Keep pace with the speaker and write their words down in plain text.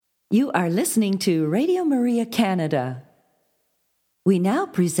You are listening to Radio Maria Canada. We now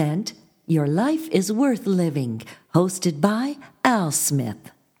present Your Life is Worth Living, hosted by Al Smith.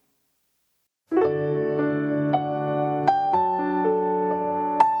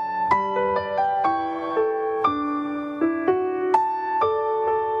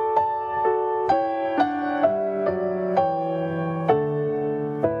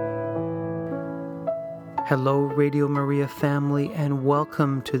 Hello, Radio Maria family, and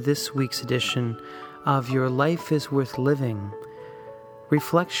welcome to this week's edition of Your Life is Worth Living,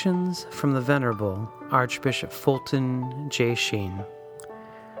 Reflections from the Venerable Archbishop Fulton J. Sheen.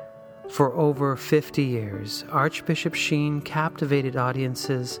 For over 50 years, Archbishop Sheen captivated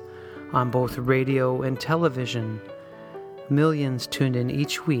audiences on both radio and television. Millions tuned in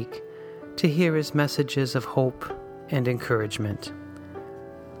each week to hear his messages of hope and encouragement.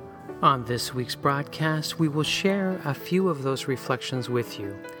 On this week's broadcast, we will share a few of those reflections with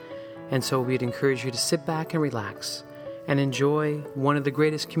you, and so we'd encourage you to sit back and relax and enjoy one of the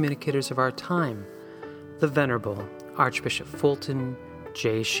greatest communicators of our time, the Venerable Archbishop Fulton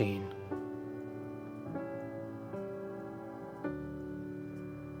J. Sheen.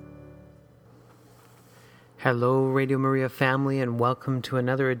 Hello, Radio Maria family, and welcome to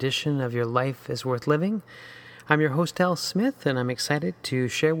another edition of Your Life is Worth Living. I'm your host, Al Smith, and I'm excited to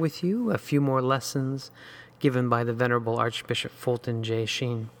share with you a few more lessons given by the Venerable Archbishop Fulton J.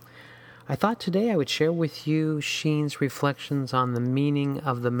 Sheen. I thought today I would share with you Sheen's reflections on the meaning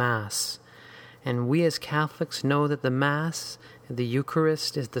of the Mass. And we as Catholics know that the Mass, the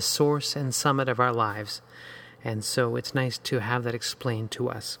Eucharist, is the source and summit of our lives. And so it's nice to have that explained to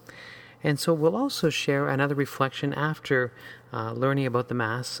us. And so we'll also share another reflection after learning about the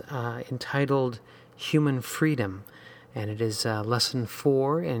Mass entitled Human Freedom, and it is lesson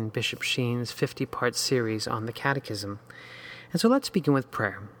 4 in Bishop Sheen's 50-part series on the Catechism. And so let's begin with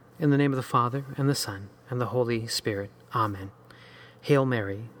prayer. In the name of the Father, and the Son, and the Holy Spirit. Amen. Hail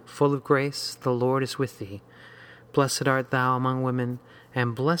Mary, full of grace, the Lord is with thee. Blessed art thou among women,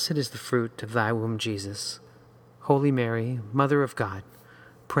 and blessed is the fruit of thy womb, Jesus. Holy Mary, Mother of God,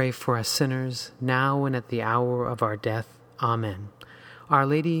 pray for us sinners, now and at the hour of our death. Amen. Our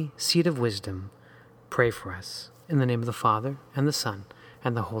Lady, Seat of Wisdom, pray for us. In the name of the Father, and the Son,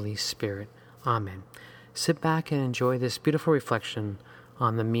 and the Holy Spirit. Amen. Sit back and enjoy this beautiful reflection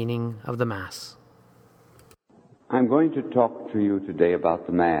on the meaning of the Mass. I'm going to talk to you today about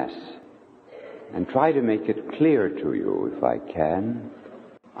the Mass and try to make it clear to you if I can.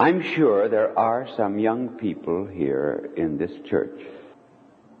 I'm sure there are some young people here in this church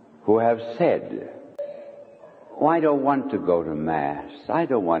who have said, "Oh, I don't want to go to Mass. I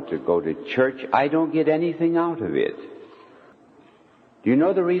don't want to go to church. I don't get anything out of it." Do you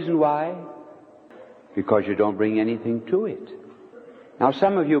know the reason why? Because you don't bring anything to it. Now,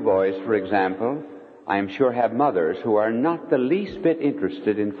 some of you boys, for example, I am sure have mothers who are not the least bit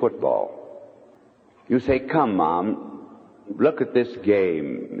interested in football. You say, "Come, Mom, look at this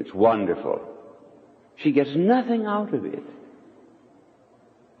game. It's wonderful." She gets nothing out of it.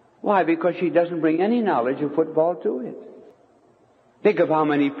 Why? Because she doesn't bring any knowledge of football to it. Think of how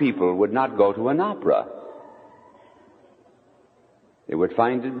many people would not go to an opera. They would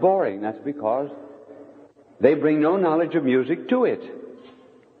find it boring. That's because they bring no knowledge of music to it.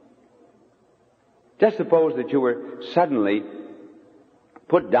 Just suppose that you were suddenly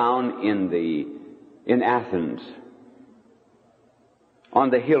put down in Athens, on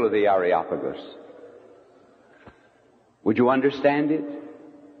the hill of the Areopagus. Would you understand it?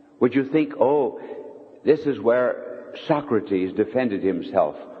 Would you think, "Oh, this is where Socrates defended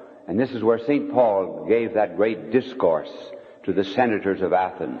himself, and this is where St. Paul gave that great discourse to the senators of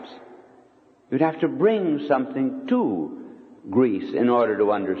Athens"? You'd have to bring something to Greece in order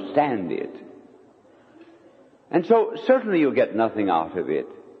to understand it. And so certainly you'll get nothing out of it,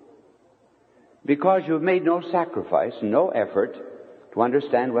 because you've made no sacrifice, no effort to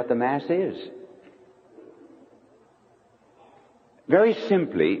understand what the Mass is. Very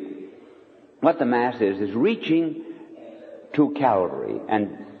simply, what the Mass is reaching to Calvary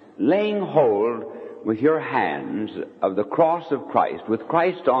and laying hold with your hands of the cross of Christ, with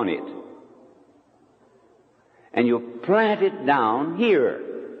Christ on it. And you plant it down here,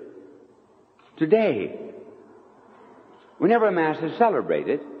 today. Whenever a Mass is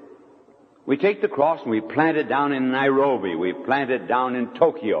celebrated, we take the cross and we plant it down in Nairobi, we plant it down in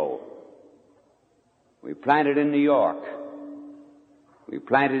Tokyo, we plant it in New York, we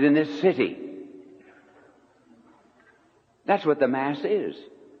plant it in this city. That's what the Mass is,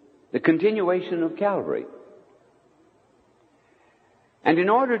 the continuation of Calvary. And in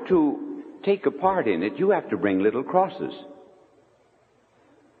order to take a part in it, you have to bring little crosses.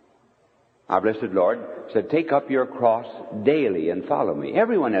 Our blessed Lord said, take up your cross daily and follow me.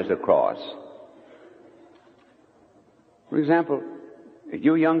 Everyone has a cross. For example,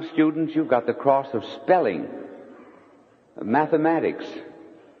 you young students, you've got the cross of spelling, of mathematics,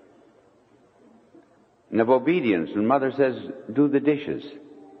 and of obedience. And mother says, do the dishes.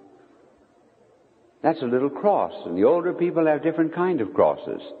 That's a little cross. And the older people have different kind of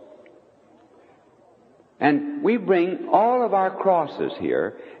crosses. And we bring all of our crosses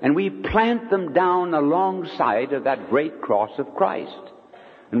here, and we plant them down alongside of that great cross of Christ.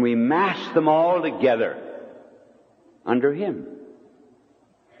 And we mass them all together under Him.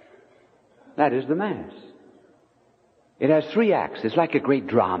 That is the Mass. It has 3 acts. It's like a great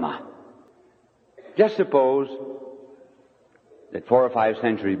drama. Just suppose that 4 or 5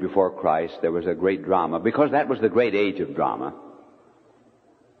 centuries before Christ there was a great drama, because that was the great age of drama.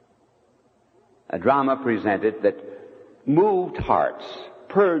 A drama presented that moved hearts,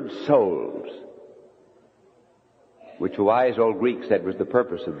 purged souls, which a wise old Greek said was the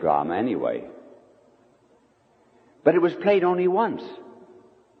purpose of drama anyway. But it was played only once.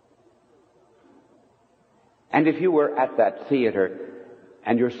 And if you were at that theater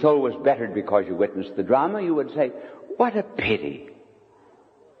and your soul was bettered because you witnessed the drama, you would say, what a pity.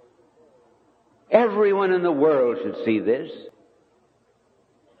 Everyone in the world should see this.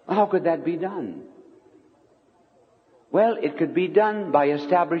 How could that be done? Well, it could be done by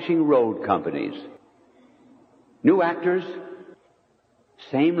establishing road companies. New actors,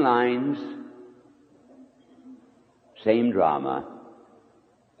 same lines, same drama,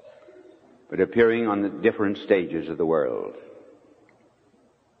 but appearing on the different stages of the world.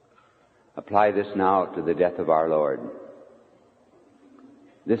 Apply this now to the death of our Lord.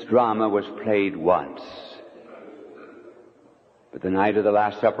 This drama was played once. But the night of the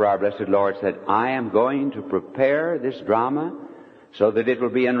Last Supper, our blessed Lord said, I am going to prepare this drama so that it will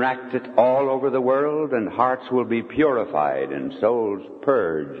be enacted all over the world, and hearts will be purified and souls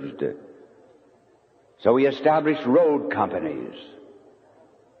purged. So He established road companies.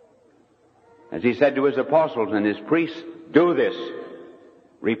 As He said to His apostles and His priests, do this.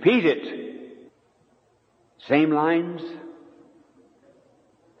 Repeat it. Same lines.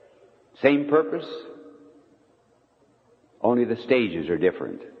 Same purpose. Only the stages are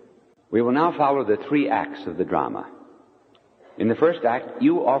different. We will now follow the 3 acts of the drama. In the first act,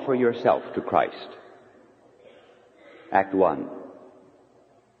 you offer yourself to Christ. Act 1.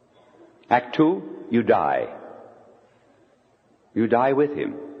 Act 2, you die. You die with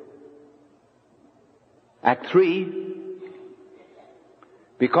Him. Act 3,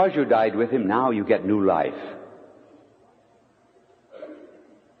 because you died with Him, now you get new life.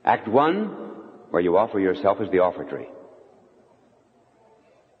 Act 1, where you offer yourself, is the offertory.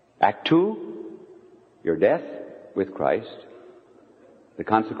 Act 2, your death with Christ, the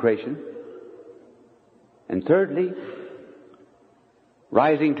consecration. And thirdly,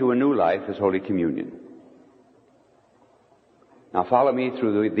 rising to a new life is Holy Communion. Now follow me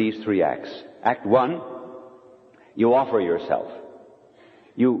through these 3 acts. Act 1, you offer yourself.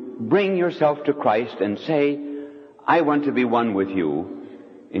 You bring yourself to Christ and say, I want to be one with you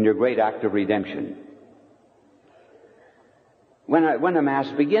in your great act of redemption. When a Mass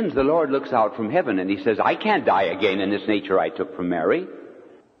begins, the Lord looks out from heaven and He says, I can't die again in this nature I took from Mary.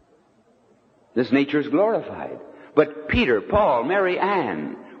 This nature is glorified. But Peter, Paul, Mary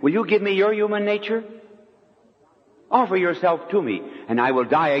Ann, will you give me your human nature? Offer yourself to me, and I will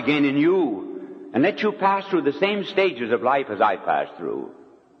die again in you, and let you pass through the same stages of life as I passed through.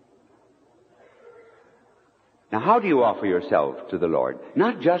 Now, how do you offer yourself to the Lord?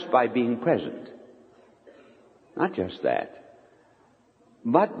 Not just by being present. Not just that.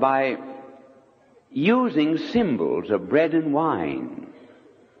 But by using symbols of bread and wine.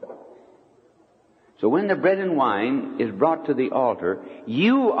 So when the bread and wine is brought to the altar,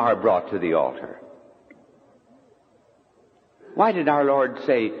 you are brought to the altar. Why did our Lord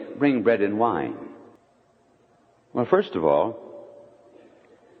say, bring bread and wine? Well, first of all,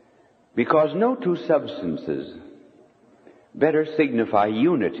 because no 2 substances better signify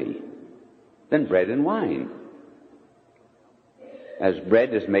unity than bread and wine. As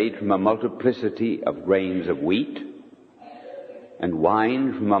bread is made from a multiplicity of grains of wheat, and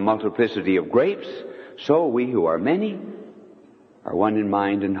wine from a multiplicity of grapes, so we who are many are one in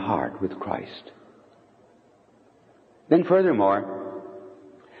mind and heart with Christ. Then furthermore,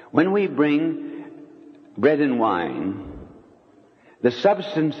 when we bring bread and wine, the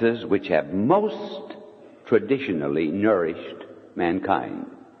substances which have most traditionally nourished mankind,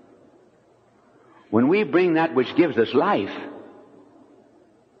 when we bring that which gives us life,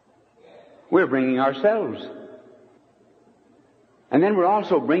 we're bringing ourselves. And then we're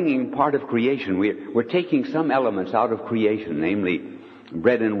also bringing part of creation. We're taking some elements out of creation, namely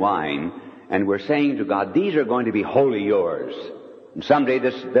bread and wine, and we're saying to God, these are going to be wholly yours. And someday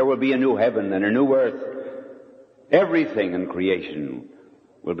there will be a new heaven and a new earth. Everything in creation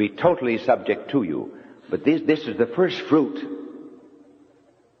will be totally subject to you. But this is the first fruit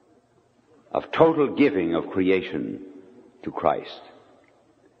of total giving of creation to Christ.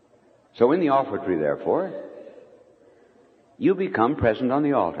 So in the offertory, therefore, you become present on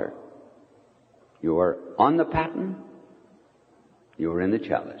the altar. You are on the paten, you are in the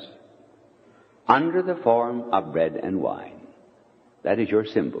chalice, under the form of bread and wine. That is your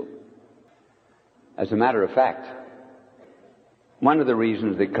symbol. As a matter of fact, one of the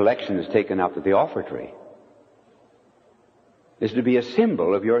reasons the collection is taken up at the offertory is to be a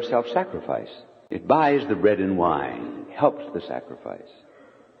symbol of your self-sacrifice. It buys the bread and wine, helps the sacrifice.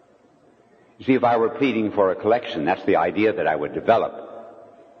 You see, if I were pleading for a collection, that's the idea that I would develop.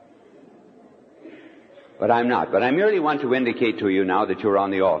 But I'm not. But I merely want to indicate to you now that you're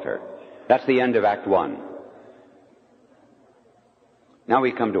on the altar. That's the end of Act 1. Now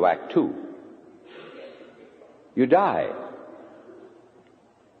we come to Act 2. You die.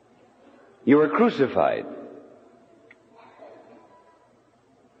 You were crucified.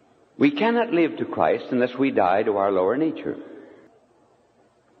 We cannot live to Christ unless we die to our lower nature.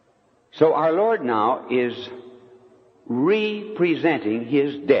 So our Lord now is representing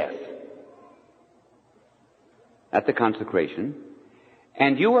His death at the consecration,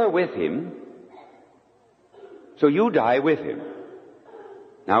 and you are with Him, so you die with Him.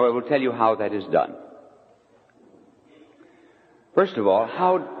 Now I will tell you how that is done. First of all,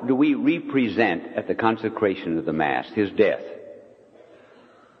 how do we represent at the consecration of the Mass His death?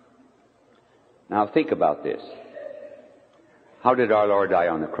 Now think about this. How did our Lord die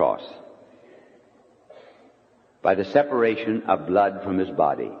on the cross? By the separation of blood from His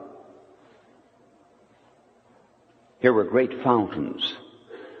body. Here were great fountains.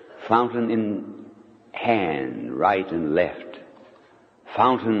 Fountain in hand, right and left.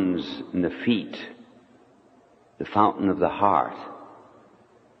 Fountains in the feet. The fountain of the heart.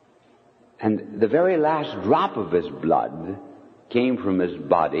 And the very last drop of His blood came from His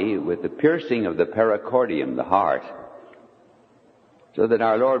body with the piercing of the pericardium, the heart, so that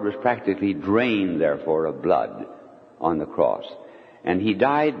our Lord was practically drained, therefore, of blood on the cross. And He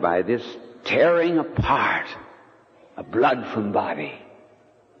died by this tearing apart of blood from body.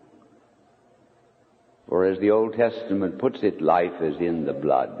 For as the Old Testament puts it, life is in the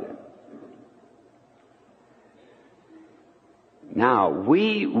blood. Now,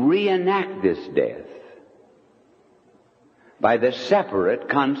 we reenact this death by the separate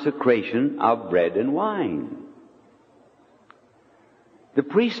consecration of bread and wine. The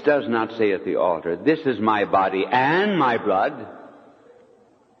priest does not say at the altar, this is my body and my blood.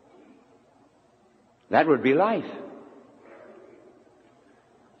 That would be life.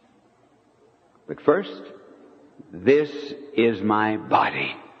 But first, this is my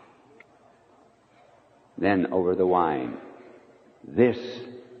body. Then over the wine, this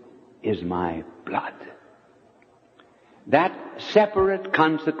is my blood. That separate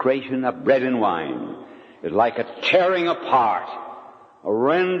consecration of bread and wine is like a tearing apart, a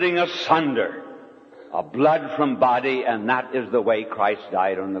rending asunder of blood from body, and that is the way Christ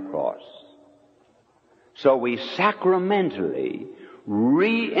died on the cross. So we sacramentally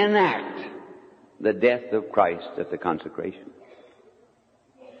reenact the death of Christ at the consecration.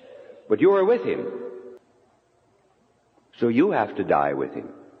 But you are with Him, so you have to die with Him.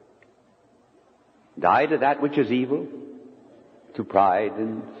 Die to that which is evil, to pride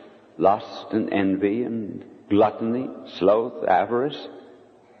and lust and envy and gluttony, sloth, avarice.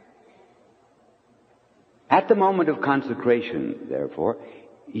 At the moment of consecration, therefore,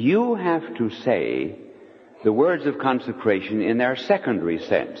 you have to say the words of consecration in their secondary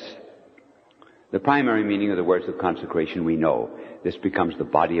sense. The primary meaning of the words of consecration we know. This becomes the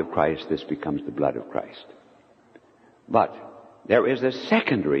body of Christ, this becomes the blood of Christ. But there is a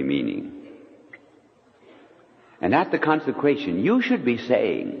secondary meaning. And at the consecration, you should be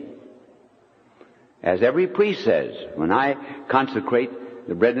saying, as every priest says, when I consecrate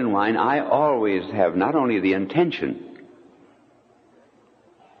the bread and wine, I always have not only the intention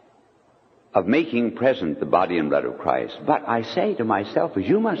of making present the body and blood of Christ, but I say to myself, as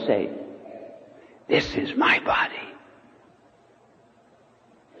you must say, this is my body.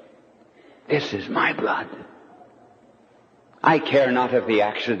 This is my blood. I care not if the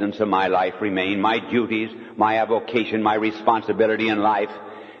accidents of my life remain, my duties, my avocation, my responsibility in life.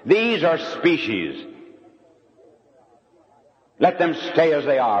 These are species. Let them stay as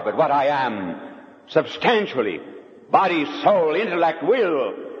they are, but what I am substantially, body, soul, intellect,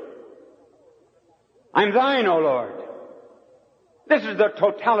 will. I'm thine, O Lord. This is the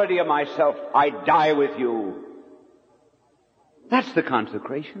totality of myself. I die with you. That's the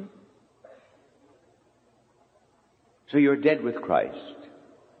consecration. So you're dead with Christ.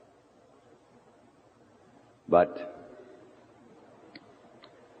 But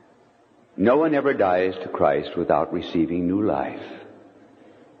no one ever dies to Christ without receiving new life.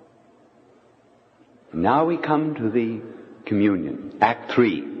 Now we come to the communion, Act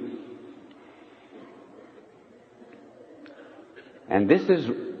 3. And this is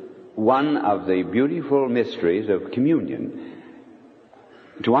one of the beautiful mysteries of communion.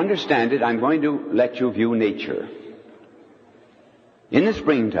 To understand it, I'm going to let you view nature. In the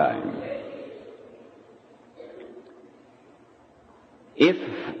springtime, if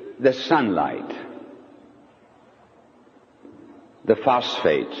the sunlight, the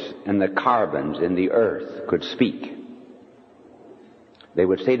phosphates and the carbons in the earth could speak, they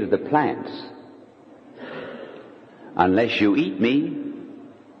would say to the plants, unless you eat me,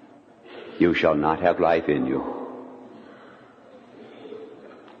 you shall not have life in you.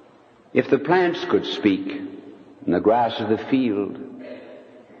 If the plants could speak in the grass of the field,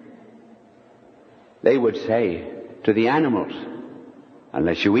 they would say to the animals,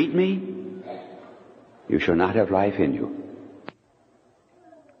 unless you eat me, you shall not have life in you.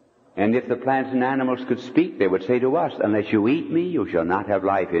 And if the plants and animals could speak, they would say to us, unless you eat me, you shall not have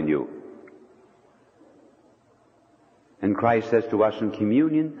life in you. And Christ says to us in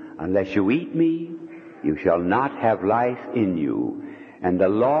communion, unless you eat me, you shall not have life in you. And the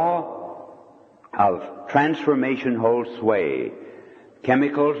law of transformation holds sway.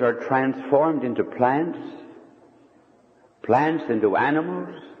 Chemicals are transformed into plants, plants into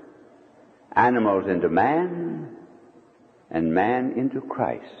animals, animals into man, and man into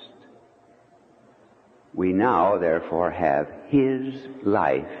Christ. We now, therefore, have His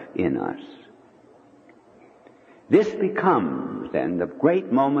life in us. This becomes, then, the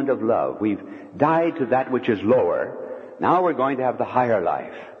great moment of love. We've died to that which is lower. Now we're going to have the higher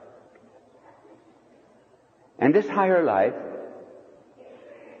life. And this higher life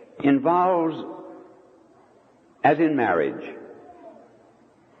involves, as in marriage,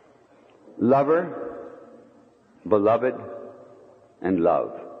 lover, beloved, and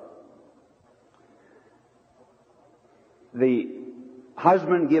love. The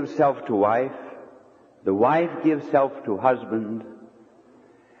husband gives self to wife, the wife gives self to husband.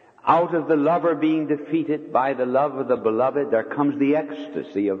 Out of the lover being defeated by the love of the beloved, there comes the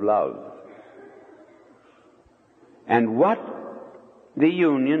ecstasy of love. And what the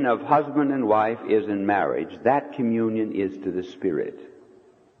union of husband and wife is in marriage, that communion is to the Spirit.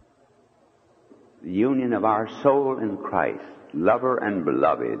 The union of our soul in Christ, lover and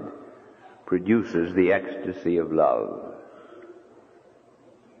beloved, produces the ecstasy of love.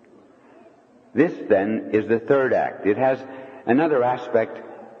 This, then, is the third act. It has another aspect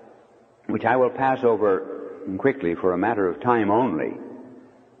which I will pass over quickly for a matter of time only,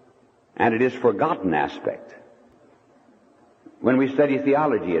 and it is forgotten aspect. When we study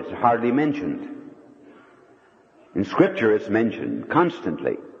theology, it's hardly mentioned. In Scripture, it's mentioned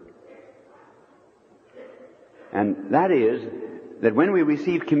constantly. And that is that when we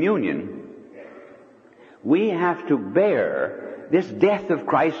receive communion, we have to bear this death of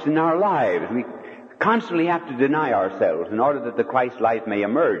Christ in our lives. We constantly have to deny ourselves in order that the Christ life may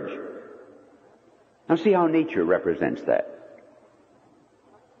emerge. Now see how nature represents that.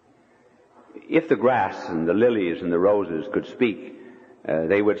 If the grass and the lilies and the roses could speak,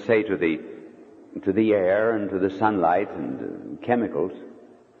 they would say to the air and to the sunlight and the chemicals,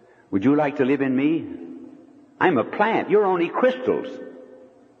 would you like to live in me? I'm a plant. You're only crystals.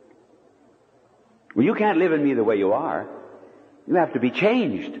 Well, you can't live in me the way you are. You have to be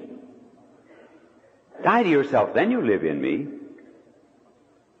changed. Die to yourself, then you live in me.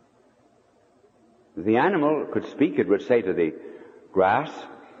 If the animal could speak, it would say to the grass,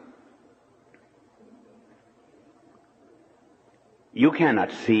 you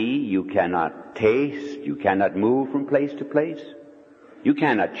cannot see, you cannot taste, you cannot move from place to place. You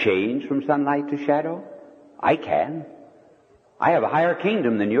cannot change from sunlight to shadow. I can. I have a higher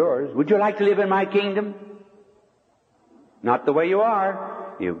kingdom than yours. Would you like to live in my kingdom? Not the way you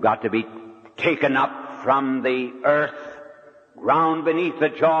are. You've got to be taken up from the earth, ground beneath the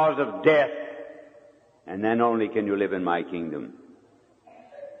jaws of death, and then only can you live in my kingdom.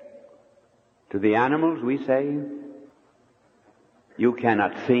 To the animals we say, you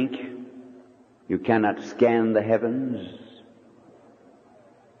cannot think, you cannot scan the heavens.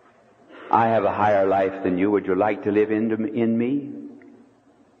 I have a higher life than you. Would you like to live in me?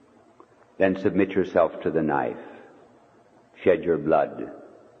 Then submit yourself to the knife. shed your blood.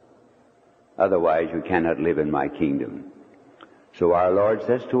 Otherwise you cannot live in my kingdom. So our Lord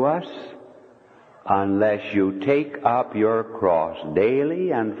says to us, unless you take up your cross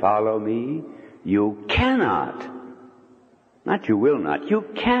daily and follow me, you cannot, not you will not, you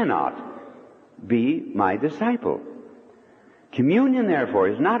cannot be my disciple. Communion, therefore,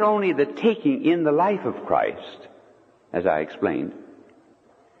 is not only the taking in the life of Christ, as I explained,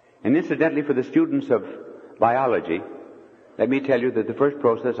 and incidentally for the students of biology, let me tell you that the first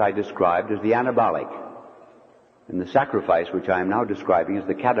process I described is the anabolic, and the sacrifice which I am now describing is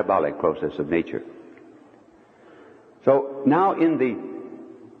the catabolic process of nature. So now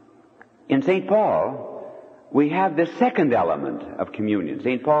in St. Paul, we have the second element of communion.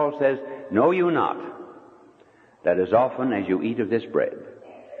 St. Paul says, know you not that as often as you eat of this bread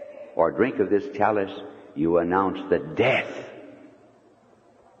or drink of this chalice, you announce the death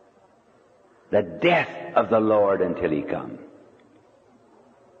of the Lord until he come.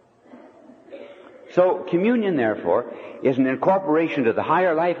 So communion, therefore, is an incorporation to the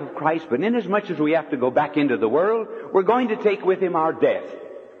higher life of Christ, but inasmuch as we have to go back into the world, we're going to take with him our death.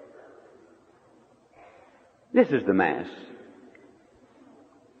 This is the Mass.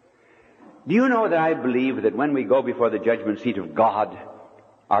 Do you know that I believe that when we go before the judgment seat of God,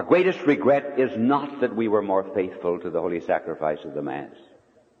 our greatest regret is not that we were more faithful to the holy sacrifice of the Mass.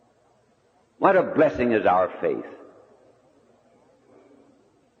 What a blessing is our faith.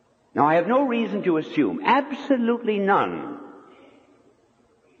 Now, I have no reason to assume, absolutely none,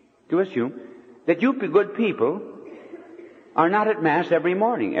 to assume that you good people are not at Mass every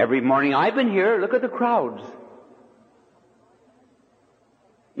morning. Every morning I've been here, look at the crowds.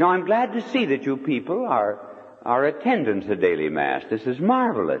 Now, I'm glad to see that you people are attendants at daily Mass. This is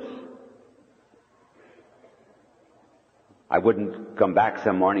marvelous. I wouldn't come back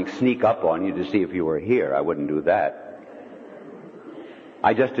some morning, sneak up on you to see if you were here. I wouldn't do that.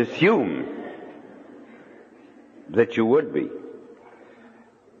 I just assume that you would be.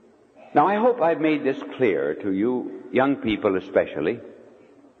 Now, I hope I've made this clear to you, young people especially,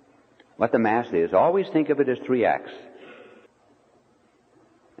 what the Mass is. Always think of it as 3 acts,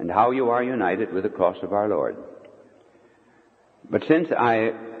 and how you are united with the cross of our Lord. But since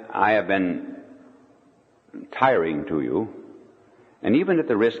I have been tiring to you, and even at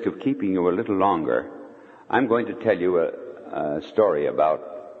the risk of keeping you a little longer, I'm going to tell you a story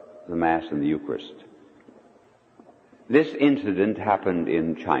about the Mass and the Eucharist. This incident happened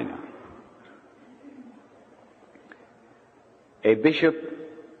in China. A bishop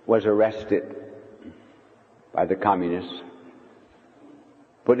was arrested by the communists,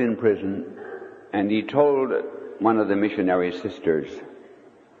 put in prison, and he told one of the missionary sisters,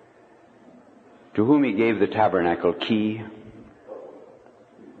 to whom he gave the tabernacle key,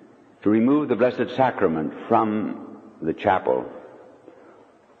 to remove the Blessed Sacrament from the chapel.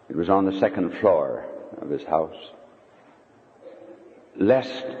 It was on the 2nd floor of his house,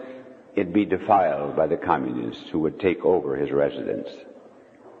 lest it be defiled by the communists who would take over his residence.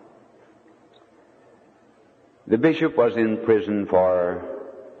 The bishop was in prison for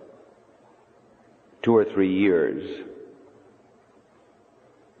 2 or 3 years.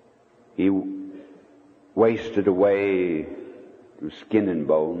 He wasted away to skin and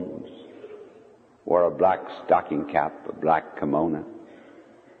bones, wore a black stocking cap, a black kimono,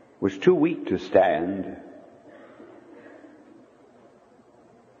 was too weak to stand.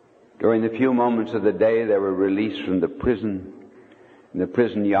 During the few moments of the day they were released from the prison. In the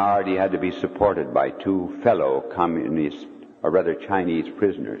prison yard he had to be supported by 2 fellow communist, or rather Chinese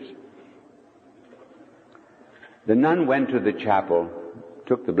prisoners. The nun went to the chapel,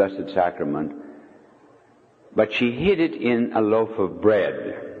 took the Blessed Sacrament, but she hid it in a loaf of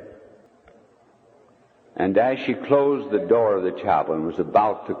bread. And as she closed the door of the chapel and was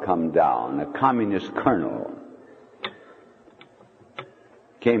about to come down, a communist colonel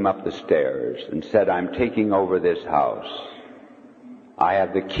came up the stairs and said, I'm taking over this house. I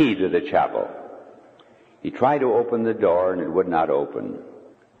have the key to the chapel. He tried to open the door and it would not open.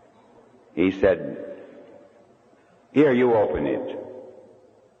 He said, here, you open it.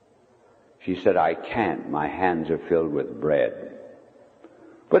 She said, I can't. My hands are filled with bread.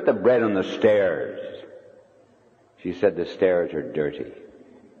 Put the bread on the stairs. She said, the stairs are dirty.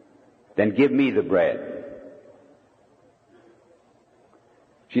 Then give me the bread.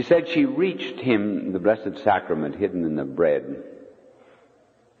 She said she reached him the Blessed Sacrament hidden in the bread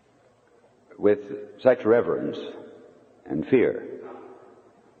with such reverence and fear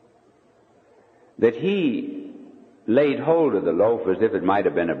that he laid hold of the loaf as if it might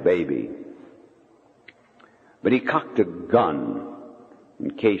have been a baby. But he cocked a gun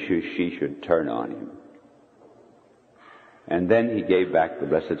in case she should turn on him. and then he gave back the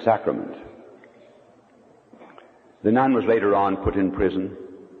Blessed Sacrament. The nun was later on put in prison,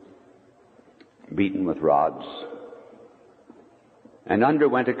 beaten with rods, and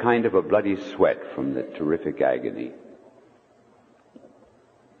underwent a kind of a bloody sweat from the terrific agony.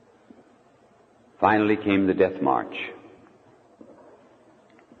 Finally came the death march,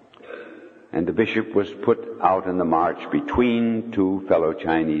 and the bishop was put out in the march between two fellow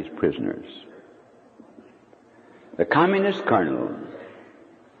Chinese prisoners. The communist colonel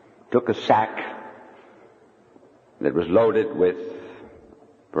took a sack that was loaded with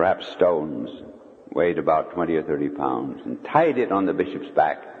perhaps stones, weighed about 20 or 30 pounds, and tied it on the bishop's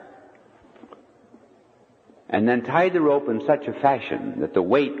back, and then tied the rope in such a fashion that the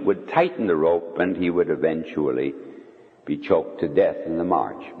weight would tighten the rope and he would eventually be choked to death in the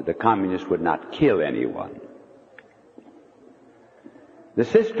march. But the communists would not kill anyone. The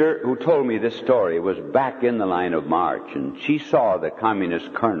sister who told me this story was back in the line of march, and she saw the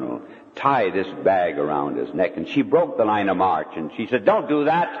communist colonel tie this bag around his neck, and she broke the line of march, and she said, "Don't do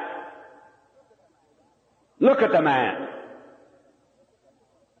that. Look at the man."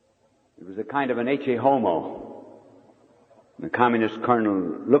 It was a kind of an ecce homo. The communist colonel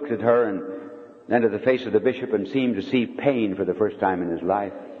looked at her and then at the face of the bishop and seemed to see pain for the first time in his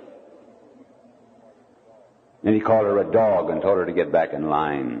life. Then he called her a dog and told her to get back in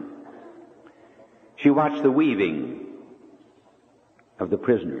line. She watched the weaving of the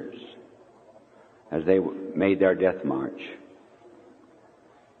prisoners as they made their death march.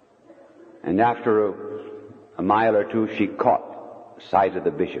 And after a mile or two, she caught sight of the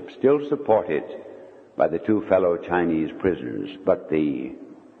bishop, still supported by the two fellow Chinese prisoners, but the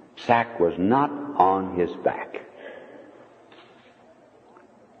sack was not on his back.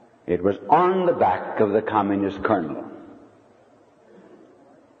 It was on the back of the communist colonel.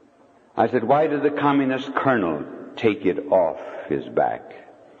 I said, "Why did the communist colonel take it off his back,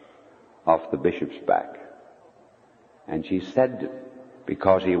 off the bishop's back?" And she said,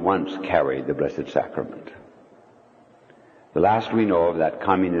 "Because he once carried the Blessed Sacrament." The last we know of that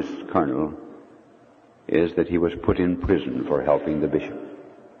communist colonel is that he was put in prison for helping the bishop.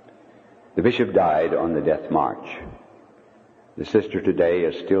 The bishop died on the death march. The sister today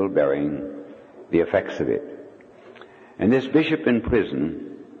is still bearing the effects of it. And this bishop in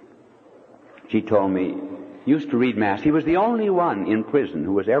prison, she told me, used to read Mass. He was the only one in prison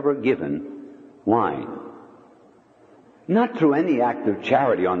who was ever given wine. Not through any act of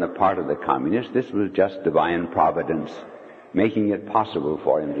charity on the part of the communists. This was just divine providence making it possible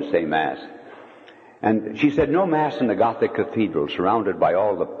for him to say Mass. And she said no Mass in the Gothic cathedral, surrounded by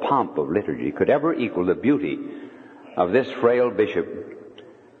all the pomp of liturgy, could ever equal the beauty of this frail bishop,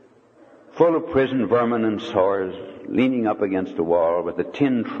 full of prison vermin and sores, leaning up against a wall with a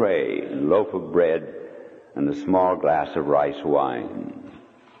tin tray and loaf of bread and a small glass of rice wine,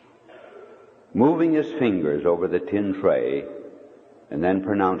 moving his fingers over the tin tray and then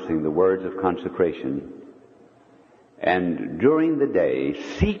pronouncing the words of consecration, and during the day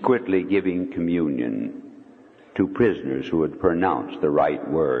secretly giving communion to prisoners who had pronounced the right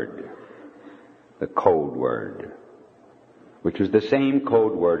word, the code word, which was the same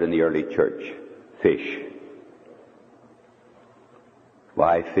code word in the early church, fish.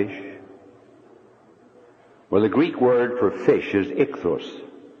 Why fish? Well, the Greek word for fish is ichthus.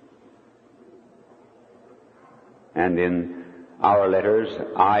 And in our letters,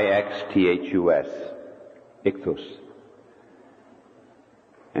 I-X-T-H-U-S, ichthus.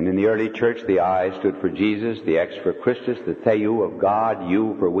 And in the early church, the I stood for Jesus, the X for Christus, the Theou of God,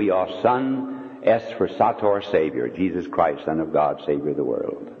 U for we are Son, S for Sator, Savior, Jesus Christ, Son of God, Savior of the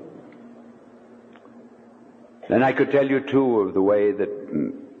world. Then I could tell you, too, of the way that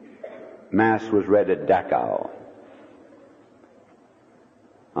Mass was read at Dachau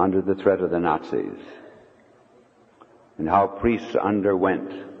under the threat of the Nazis, and how priests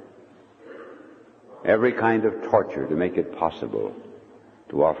underwent every kind of torture to make it possible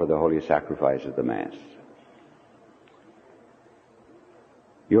to offer the holy sacrifice of the Mass.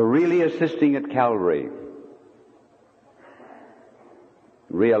 You're really assisting at Calvary.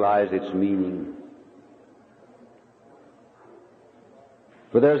 Realize its meaning.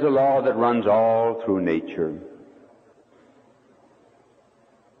 For there's a law that runs all through nature.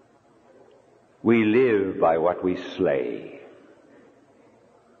 We live by what we slay.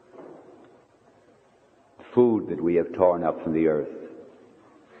 Food that we have torn up from the earth.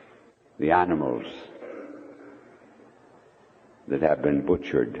 The animals that have been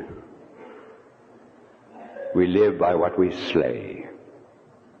butchered. We live by what we slay.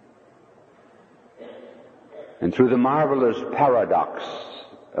 And through the marvelous paradox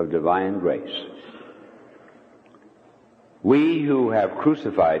of divine grace, We who have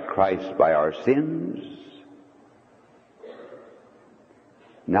crucified Christ by our sins,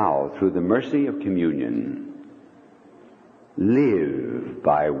 now, through the mercy of communion, live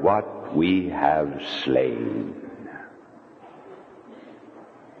by what we have slain.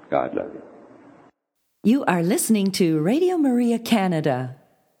 God love you. You are listening to Radio Maria Canada.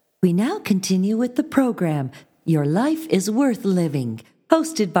 We now continue with the program, Your Life is Worth Living,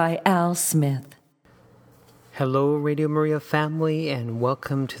 hosted by Al Smith. Hello, Radio Maria family, and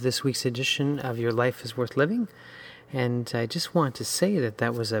welcome to this week's edition of Your Life is Worth Living. And I just want to say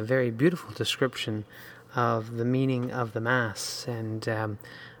that was a very beautiful description of the meaning of the Mass. And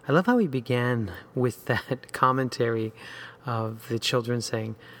I love how he began with that commentary of the children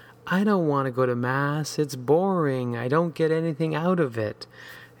saying, I don't want to go to Mass, it's boring, I don't get anything out of it.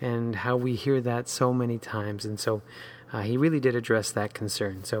 And how we hear that so many times. And so he really did address that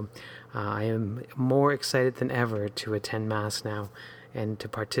concern. So I am more excited than ever to attend Mass now and to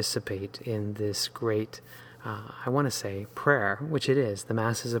participate in this great, I want to say, prayer, which it is. The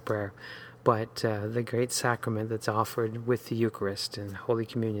Mass is a prayer, but the great sacrament that's offered with the Eucharist and Holy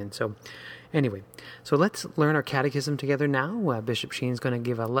Communion. So anyway, so let's learn our catechism together now. Bishop Sheen's going to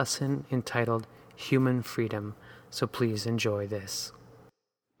give a lesson entitled Human Freedom. So please enjoy this.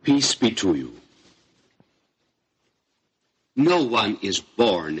 Peace be to you. No one is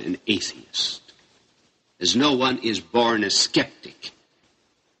born an atheist, as no one is born a skeptic.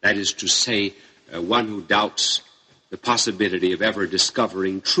 That is to say, one who doubts the possibility of ever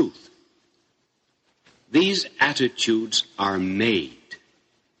discovering truth. These attitudes are made,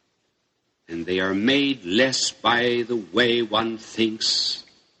 and they are made less by the way one thinks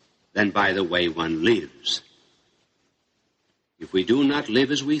than by the way one lives. If we do not live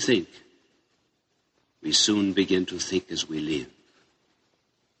as we think, we soon begin to think as we live.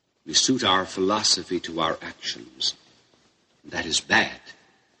 We suit our philosophy to our actions. That is bad.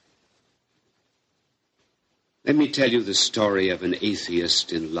 Let me tell you the story of an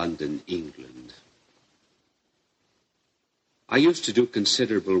atheist in London, England. I used to do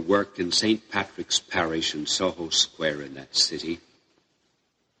considerable work in St. Patrick's Parish in Soho Square in that city.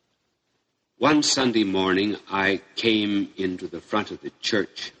 One Sunday morning, I came into the front of the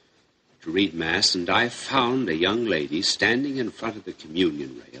church to read Mass, and I found a young lady standing in front of the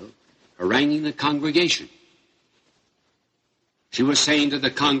communion rail, haranguing the congregation. She was saying to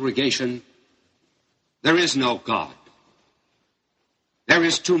the congregation, there is no God. There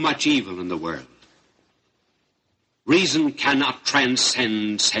is too much evil in the world. Reason cannot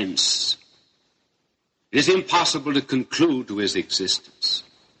transcend sense. It is impossible to conclude to his existence.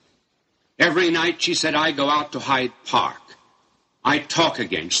 Every night, she said, I go out to Hyde Park. I talk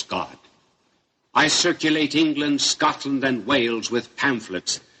against God. I circulate England, Scotland, and Wales with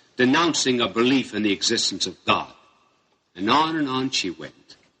pamphlets denouncing a belief in the existence of God. And on she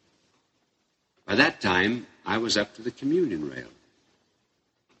went. By that time, I was up to the communion rail.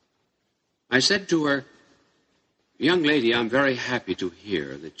 I said to her, young lady, I'm very happy to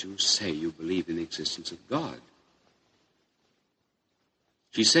hear that you say you believe in the existence of God.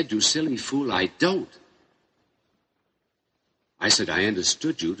 She said, you silly fool, I don't. I said, I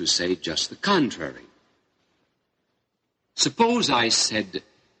understood you to say just the contrary. Suppose I said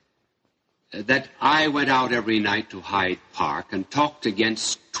that I went out every night to Hyde Park and talked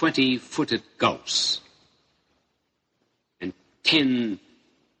against 20-footed ghosts and 10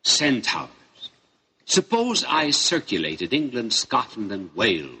 centaurs. Suppose I circulated England, Scotland, and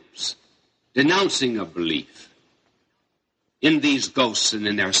Wales, denouncing a belief in these ghosts and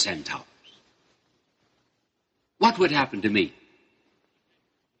in their centaurs. What would happen to me?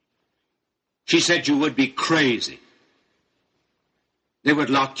 She said you would be crazy. They would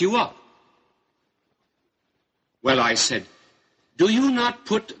lock you up. Well, I said, do you not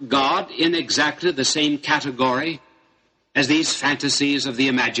put God in exactly the same category as these fantasies of the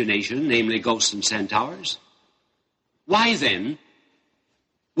imagination, namely ghosts and centaurs? Why then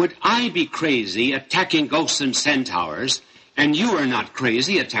would I be crazy attacking ghosts and centaurs, and you are not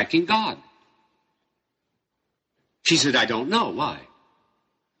crazy attacking God? She said, I don't know. Why?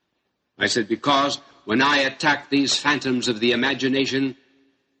 I said, because when I attack these phantoms of the imagination,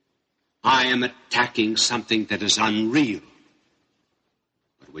 I am attacking something that is unreal.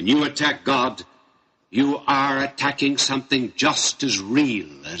 But when you attack God, you are attacking something just as real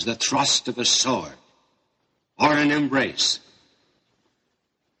as the thrust of a sword or an embrace.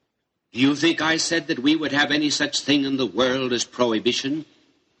 Do you think I said that we would have any such thing in the world as prohibition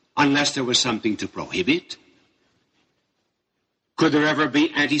unless there was something to prohibit? Could there ever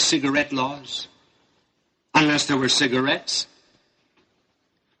be anti-cigarette laws unless there were cigarettes?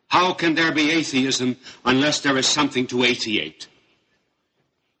 How can there be atheism unless there is something to atheate?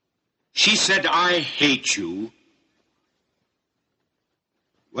 She said, I hate you.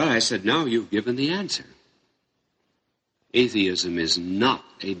 Well, I said, now you've given the answer. Atheism is not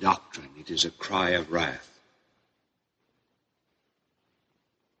a doctrine. It is a cry of wrath.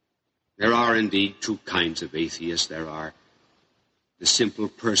 There are indeed two kinds of atheists. There are the simple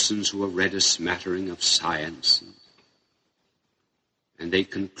persons who have read a smattering of science, and they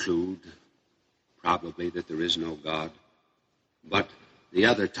conclude probably that there is no God. But the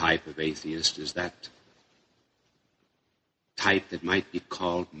other type of atheist is that type that might be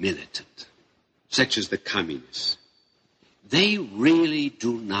called militant, such as the communists. They really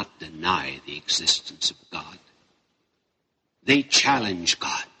do not deny the existence of God. They challenge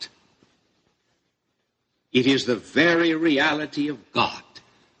God. It is the very reality of God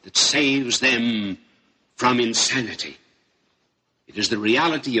that saves them from insanity. It is the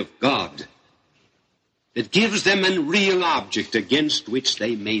reality of God that gives them a real object against which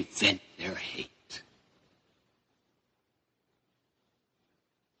they may vent their hate.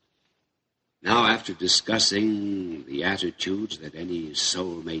 Now, after discussing the attitudes that any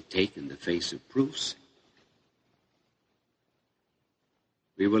soul may take in the face of proofs,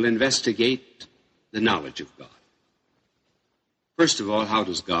 we will investigate the knowledge of God. First of all, how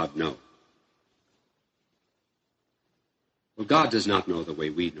does God know? Well, God does not know the way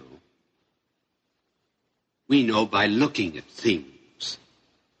we know. We know by looking at things.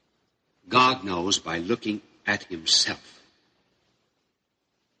 God knows by looking at himself.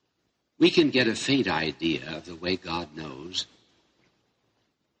 We can get a faint idea of the way God knows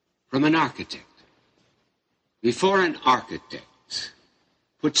from an architect. Before an architect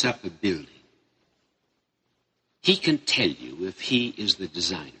puts up a building, he can tell you if he is the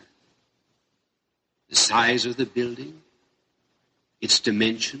designer. The size of the building, its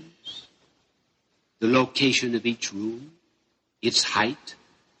dimensions, the location of each room, its height,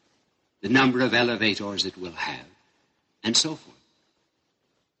 the number of elevators it will have, and so forth.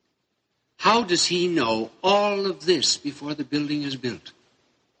 How does he know all of this before the building is built?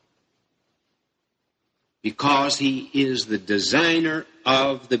 Because he is the designer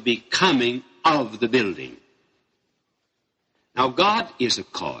of the becoming of the building. Now, God is a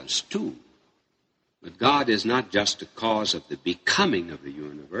cause, too. But God is not just a cause of the becoming of the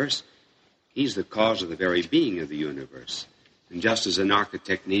universe. He's the cause of the very being of the universe. And just as an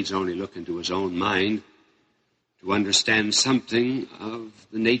architect needs only look into his own mind to understand something of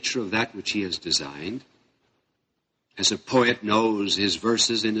the nature of that which he has designed, as a poet knows his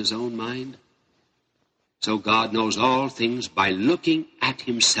verses in his own mind, so God knows all things by looking at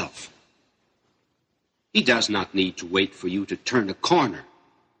himself. He does not need to wait for you to turn a corner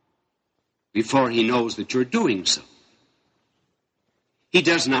before he knows that you're doing so. He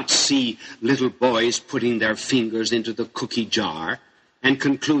does not see little boys putting their fingers into the cookie jar and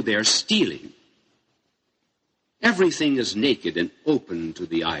conclude they're stealing. Everything is naked and open to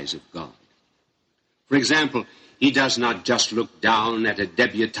the eyes of God. For example, he does not just look down at a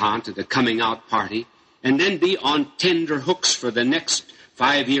debutante at a coming-out party and then be on tender hooks for the next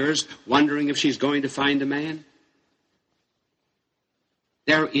 5 years wondering if she's going to find a man.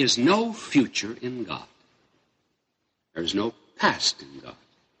 There is no future in God. There is no past in God.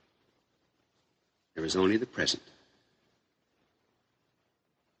 There is only the present.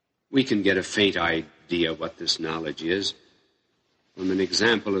 We can get a faint idea what this knowledge is from an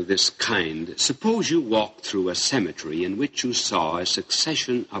example of this kind. Suppose you walked through a cemetery in which you saw a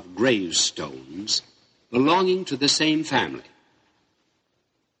succession of gravestones belonging to the same family.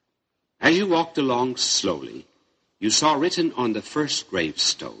 As you walked along slowly, you saw written on the first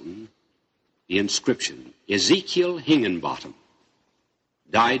gravestone the inscription, Ezekiel Hingenbottom,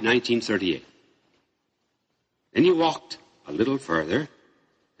 died 1938. Then you walked a little further,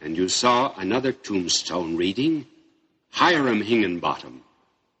 and you saw another tombstone reading, Hiram Hingenbottom,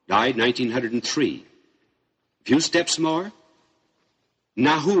 died 1903. A few steps more,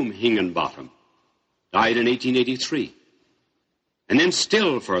 Nahum Hingenbottom, died in 1883. And then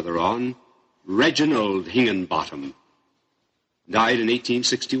still further on, Reginald Hingenbottom, died in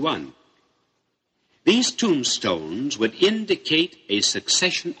 1861. These tombstones would indicate a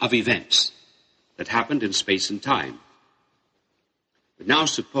succession of events that happened in space and time. But now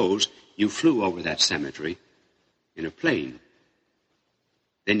suppose you flew over that cemetery in a plane.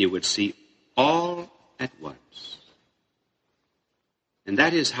 Then you would see all at once. And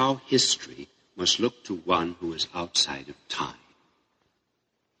that is how history must look to one who is outside of time.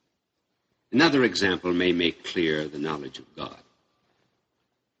 Another example may make clear the knowledge of God.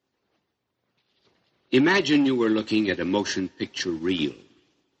 Imagine you were looking at a motion picture reel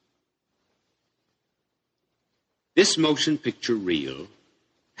This motion picture reel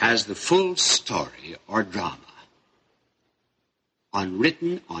has the full story or drama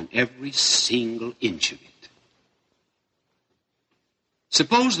unwritten on every single inch of it.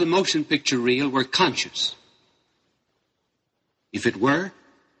 Suppose the motion picture reel were conscious. If it were,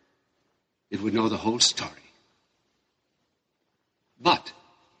 it would know the whole story. But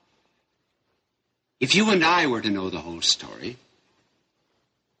if you and I were to know the whole story,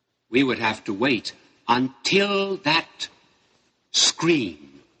 we would have to wait until that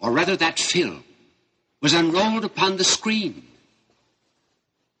screen, or rather that film, was unrolled upon the screen.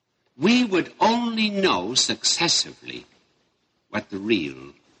 We would only know successively what the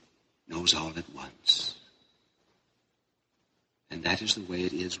reel knows all at once. And that is the way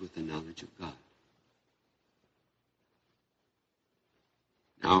it is with the knowledge of God.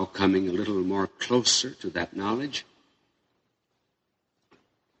 Now, coming a little more closer to that knowledge,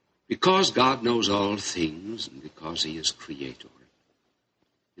 because God knows all things and because he is creator,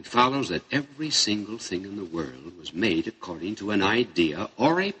 it follows that every single thing in the world was made according to an idea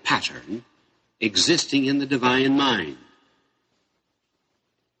or a pattern existing in the divine mind.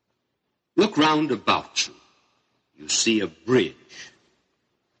 Look round about you. You see a bridge,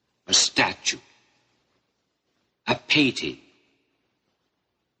 a statue, a painting,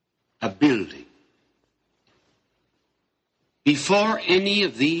 a building. Before any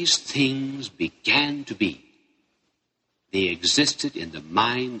of these things began to be, they existed in the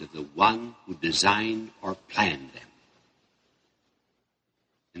mind of the one who designed or planned them.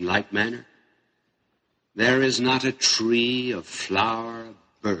 In like manner, there is not a tree, a flower, a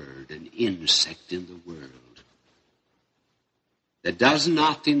bird, an insect in the world that does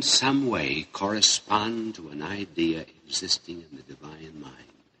not in some way correspond to an idea existing in the divine mind.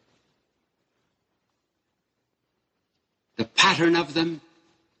 The pattern of them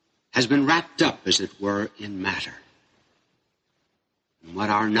has been wrapped up, as it were, in matter. And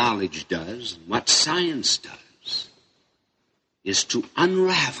what our knowledge does, and what science does, is to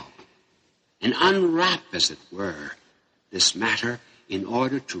unravel and unwrap, as it were, this matter in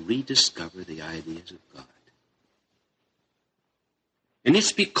order to rediscover the ideas of God. And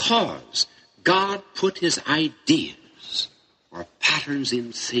it's because God put his ideas or patterns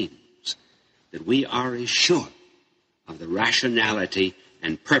in things that we are assured of the rationality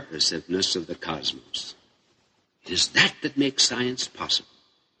and purposiveness of the cosmos. It is that that makes science possible.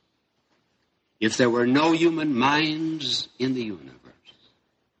 If there were no human minds in the universe,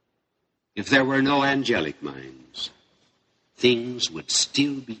 if there were no angelic minds, things would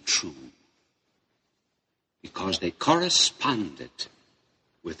still be true because they corresponded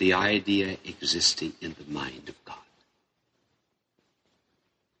with the idea existing in the mind of God.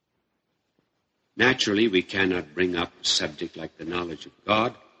 Naturally, we cannot bring up a subject like the knowledge of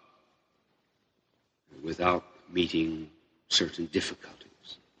God without meeting certain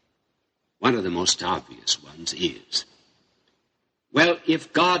difficulties. One of the most obvious ones is, well,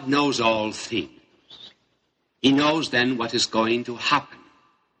 if God knows all things, he knows then what is going to happen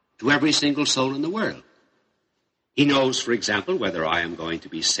to every single soul in the world. He knows, for example, whether I am going to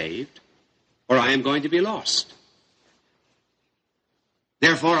be saved or I am going to be lost.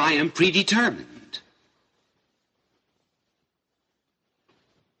 Therefore, I am predetermined.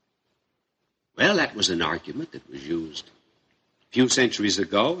 Well, that was an argument that was used a few centuries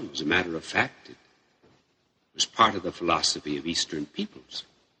ago, and as a matter of fact, it was part of the philosophy of Eastern peoples.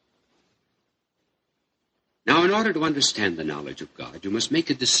 Now, in order to understand the knowledge of God, you must make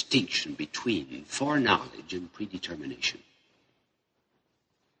a distinction between foreknowledge and predetermination.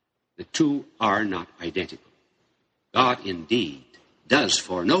 The two are not identical. God, indeed, does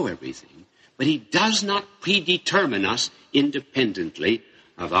foreknow everything, but he does not predetermine us independently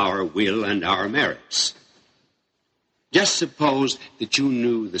of our will and our merits. Just suppose that you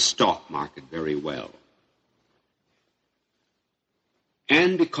knew the stock market very well.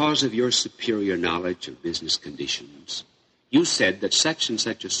 And because of your superior knowledge of business conditions, you said that such and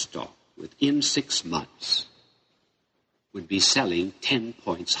such a stock, within 6 months, would be selling 10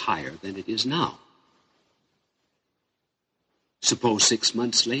 points higher than it is now. Suppose 6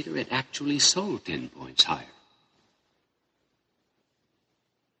 months later it actually sold 10 points higher.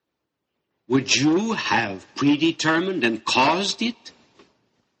 Would you have predetermined and caused it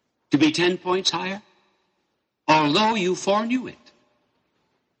to be 10 points higher, although you foreknew it?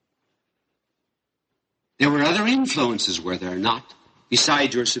 There were other influences, were there not,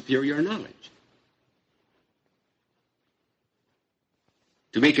 besides your superior knowledge?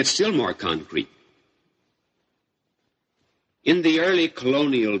 To make it still more concrete, in the early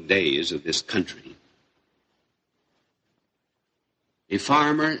colonial days of this country, a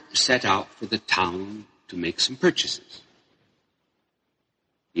farmer set out for the town to make some purchases.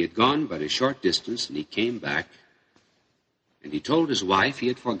 He had gone but a short distance, and he came back, and he told his wife he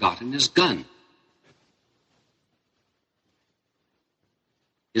had forgotten his gun.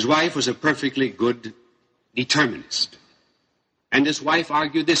 His wife was a perfectly good determinist, and his wife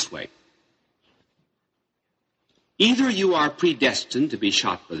argued this way: either you are predestined to be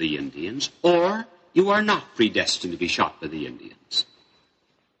shot by the Indians, or you are not predestined to be shot by the Indians.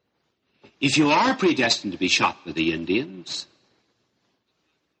 If you are predestined to be shot by the Indians,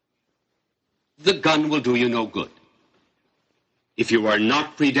 the gun will do you no good. If you are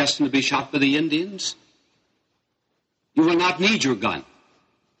not predestined to be shot by the Indians, you will not need your gun.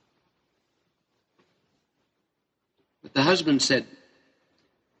 But the husband said,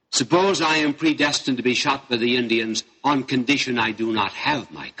 suppose I am predestined to be shot by the Indians on condition I do not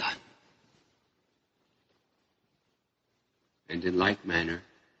have my gun. And in like manner,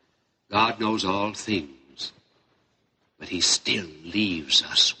 God knows all things, but he still leaves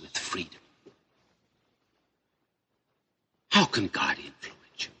us with freedom. How can God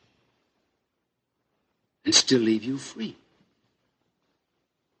influence you and still leave you free?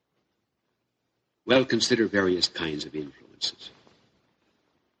 Well, consider various kinds of influences.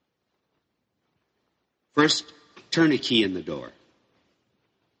 First, turn a key in the door.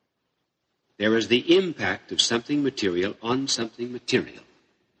 There is the impact of something material on something material.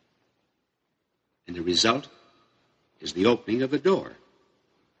 And the result is the opening of a door.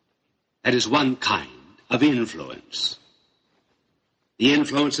 That is one kind of influence. The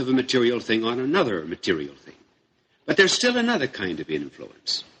influence of a material thing on another material thing. But there's still another kind of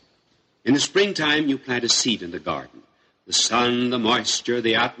influence. In the springtime, you plant a seed in the garden. The sun, the moisture,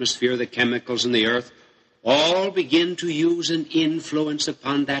 the atmosphere, the chemicals in the earth all begin to use an influence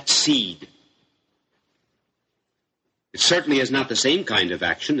upon that seed. It certainly is not the same kind of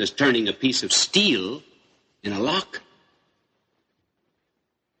action as turning a piece of steel in a lock.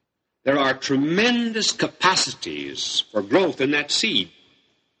 There are tremendous capacities for growth in that seed.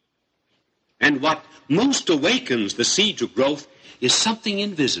 And what most awakens the seed to growth is something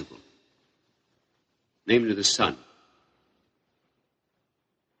invisible, namely the sun.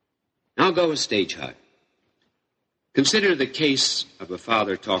 Now go a stage higher. Consider the case of a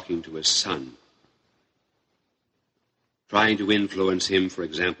father talking to his son, trying to influence him, for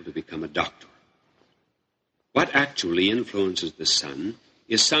example, to become a doctor. What actually influences the son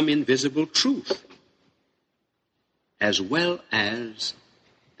is some invisible truth, as well as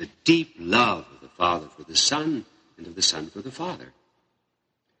the deep love of the father for the son and of the son for the father.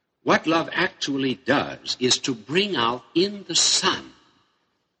 What love actually does is to bring out in the son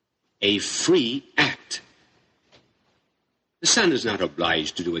a free act. The son is not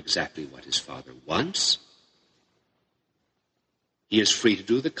obliged to do exactly what his father wants. He is free to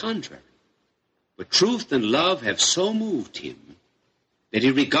do the contrary. But truth and love have so moved him that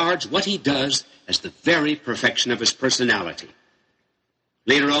he regards what he does as the very perfection of his personality.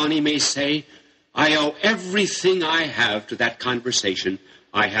 Later on he may say, I owe everything I have to that conversation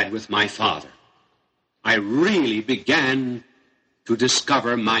I had with my father. I really began to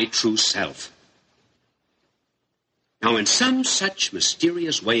discover my true self. Now, in some such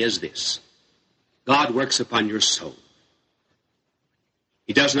mysterious way as this, God works upon your soul.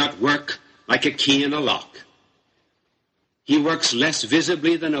 He does not work like a key in a lock. He works less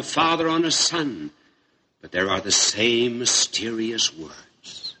visibly than a father on a son, but there are the same mysterious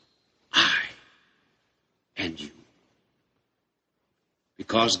words, I and you.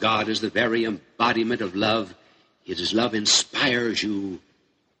 Because God is the very embodiment of love, His love inspires you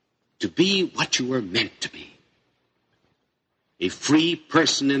to be what you were meant to be. A free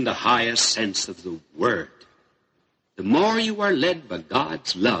person in the highest sense of the word. The more you are led by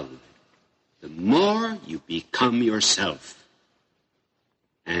God's love, the more you become yourself.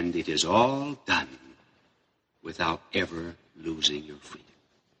 And it is all done without ever losing your freedom.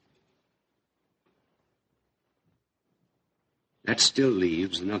 That still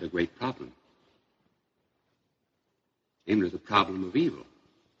leaves another great problem, namely the problem of evil.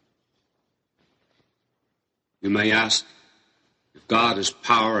 You may ask, if God is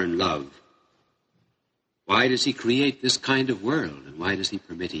power and love, why does he create this kind of world, and why does he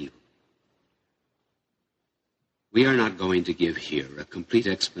permit evil? We are not going to give here a complete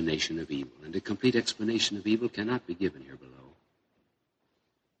explanation of evil, and a complete explanation of evil cannot be given here below.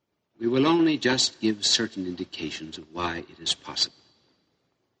 We will only just give certain indications of why it is possible.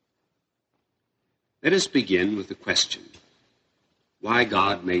 Let us begin with the question, why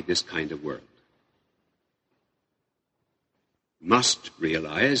God made this kind of world. We must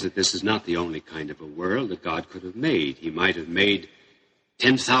realize that this is not the only kind of a world that God could have made. He might have made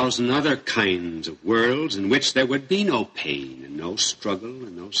 10,000 other kinds of worlds in which there would be no pain and no struggle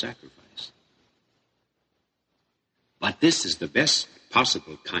and no sacrifice. But this is the best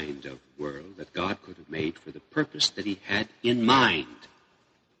possible kind of world that God could have made for the purpose that he had in mind.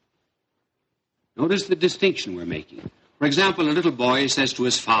 Notice the distinction we're making. For example, a little boy says to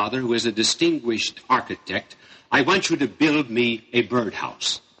his father, who is a distinguished architect, "I want you to build me a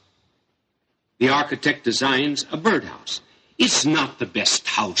birdhouse." The architect designs a birdhouse. It's not the best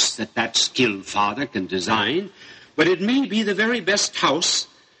house that skilled father can design, but it may be the very best house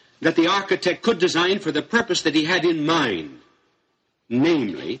that the architect could design for the purpose that he had in mind,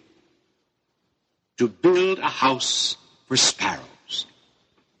 namely, to build a house for sparrows.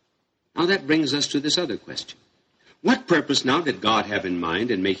 Now that brings us to this other question. What purpose now did God have in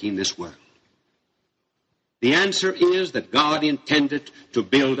mind in making this world? The answer is that God intended to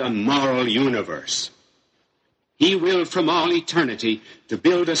build a moral universe. He willed from all eternity to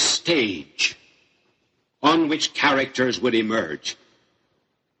build a stage on which characters would emerge.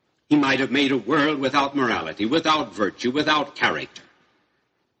 He might have made a world without morality, without virtue, without character.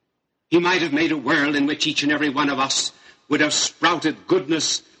 He might have made a world in which each and every one of us would have sprouted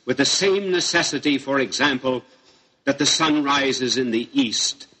goodness with the same necessity, for example, that the sun rises in the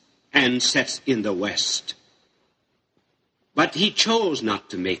east and sets in the west. But he chose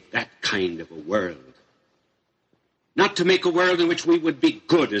not to make that kind of a world. Not to make a world in which we would be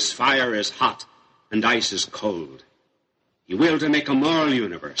good as fire is hot and ice is cold. He willed to make a moral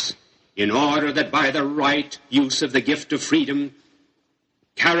universe in order that by the right use of the gift of freedom,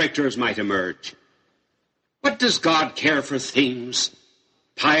 characters might emerge. What does God care for things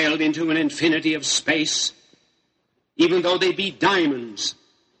piled into an infinity of space, even though they be diamonds?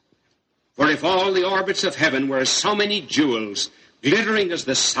 For if all the orbits of heaven were as so many jewels, glittering as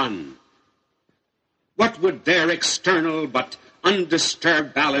the sun, what would their external but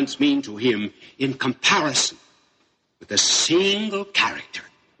undisturbed balance mean to him in comparison with a single character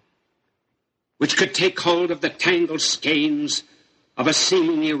which could take hold of the tangled skeins of a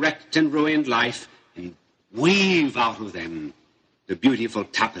seemingly wrecked and ruined life and weave out of them the beautiful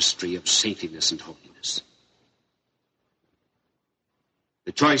tapestry of saintliness and holiness?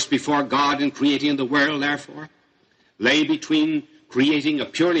 The choice before God in creating the world, therefore, lay between creating a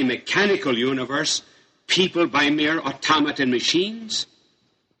purely mechanical universe, peopled by mere automaton machines,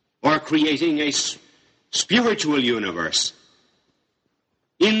 or creating a spiritual universe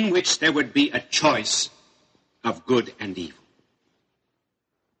in which there would be a choice of good and evil.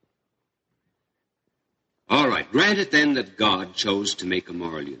 All right, granted then that God chose to make a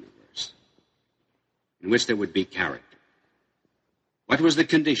moral universe in which there would be character. What was the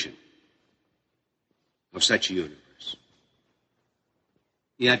condition of such a universe?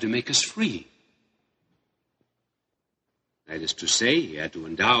 He had to make us free. That is to say, he had to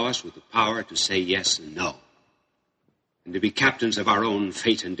endow us with the power to say yes and no, and to be captains of our own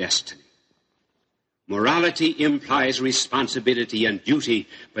fate and destiny. Morality implies responsibility and duty,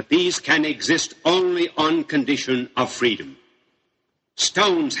 but these can exist only on condition of freedom.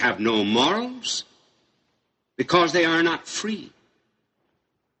 Stones have no morals because they are not free.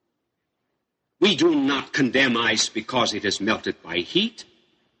 We do not condemn ice because it is melted by heat.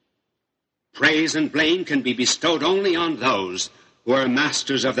 Praise and blame can be bestowed only on those who are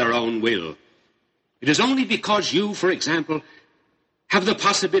masters of their own will. It is only because you, for example, have the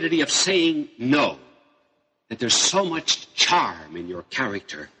possibility of saying no that there's so much charm in your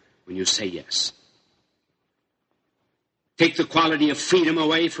character when you say yes. Take the quality of freedom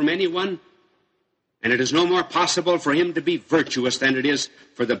away from anyone, and it is no more possible for him to be virtuous than it is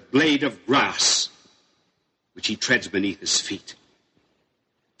for the blade of grass which he treads beneath his feet.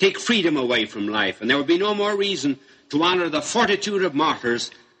 Take freedom away from life, and there would be no more reason to honor the fortitude of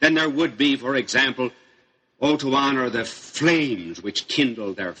martyrs than there would be, for example, to honor the flames which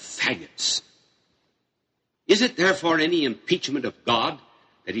kindle their faggots. Is it therefore any impeachment of God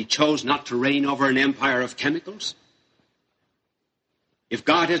that he chose not to reign over an empire of chemicals? If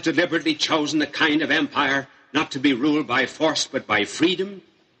God has deliberately chosen the kind of empire not to be ruled by force but by freedom,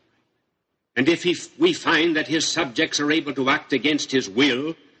 and if we find that his subjects are able to act against his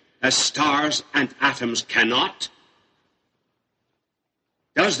will as stars and atoms cannot,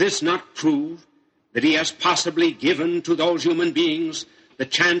 does this not prove that he has possibly given to those human beings the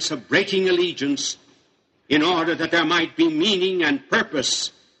chance of breaking allegiance in order that there might be meaning and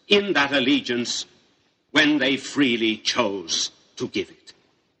purpose in that allegiance when they freely chose to give it?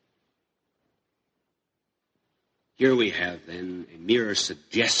 Here we have, then, a mere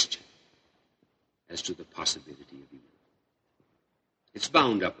suggestion as to the possibility of evil. It's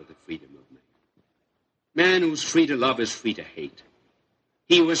bound up with the freedom of man. Man who's free to love is free to hate.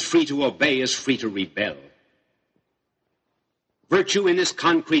 He who is free to obey is free to rebel. Virtue in this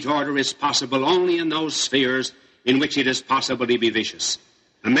concrete order is possible only in those spheres in which it is possible to be vicious.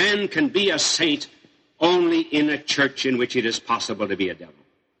 A man can be a saint only in a church in which it is possible to be a devil.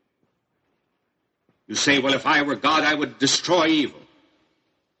 You say, well, if I were God, I would destroy evil.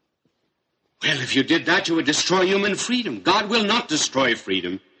 Well, if you did that, you would destroy human freedom. God will not destroy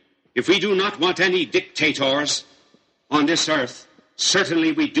freedom. If we do not want any dictators on this earth,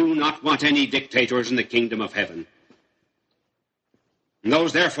 certainly we do not want any dictators in the kingdom of heaven. And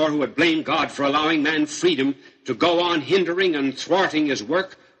those, therefore, who would blame God for allowing man freedom to go on hindering and thwarting his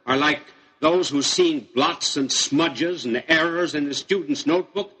work are like those who, seeing blots and smudges and errors in the student's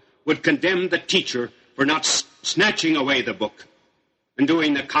notebook, would condemn the teacher for not snatching away the book and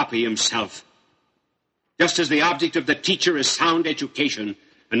doing the copy himself. Just as the object of the teacher is sound education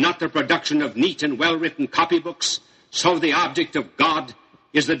and not the production of neat and well-written copybooks, so the object of God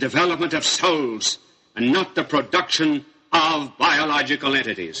is the development of souls and not the production of biological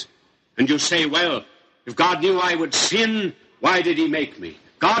entities. And you say, well, if God knew I would sin, why did he make me?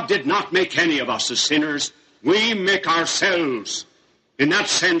 God did not make any of us as sinners. We make ourselves. In that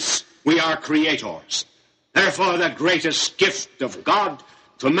sense, we are creators. Therefore, the greatest gift of God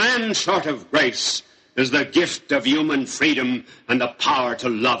to man short of grace is the gift of human freedom and the power to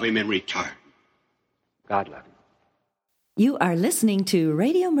love him in return. God love him. You are listening to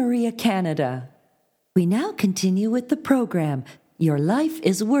Radio Maria Canada. We now continue with the program, Your Life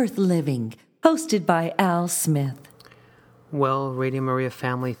is Worth Living, hosted by Al Smith. Well, Radio Maria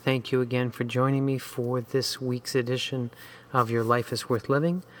family, thank you again for joining me for this week's edition of Your Life is Worth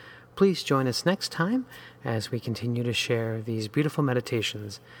Living. Please join us next time as we continue to share these beautiful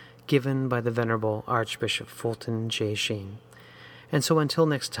meditations given by the Venerable Archbishop Fulton J. Sheen. And so until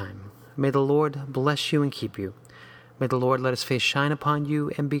next time, may the Lord bless you and keep you. May the Lord let his face shine upon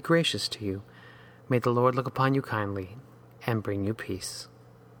you and be gracious to you. May the Lord look upon you kindly and bring you peace.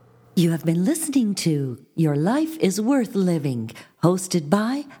 You have been listening to Your Life is Worth Living, hosted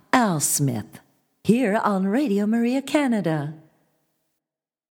by Al Smith, here on Radio Maria Canada.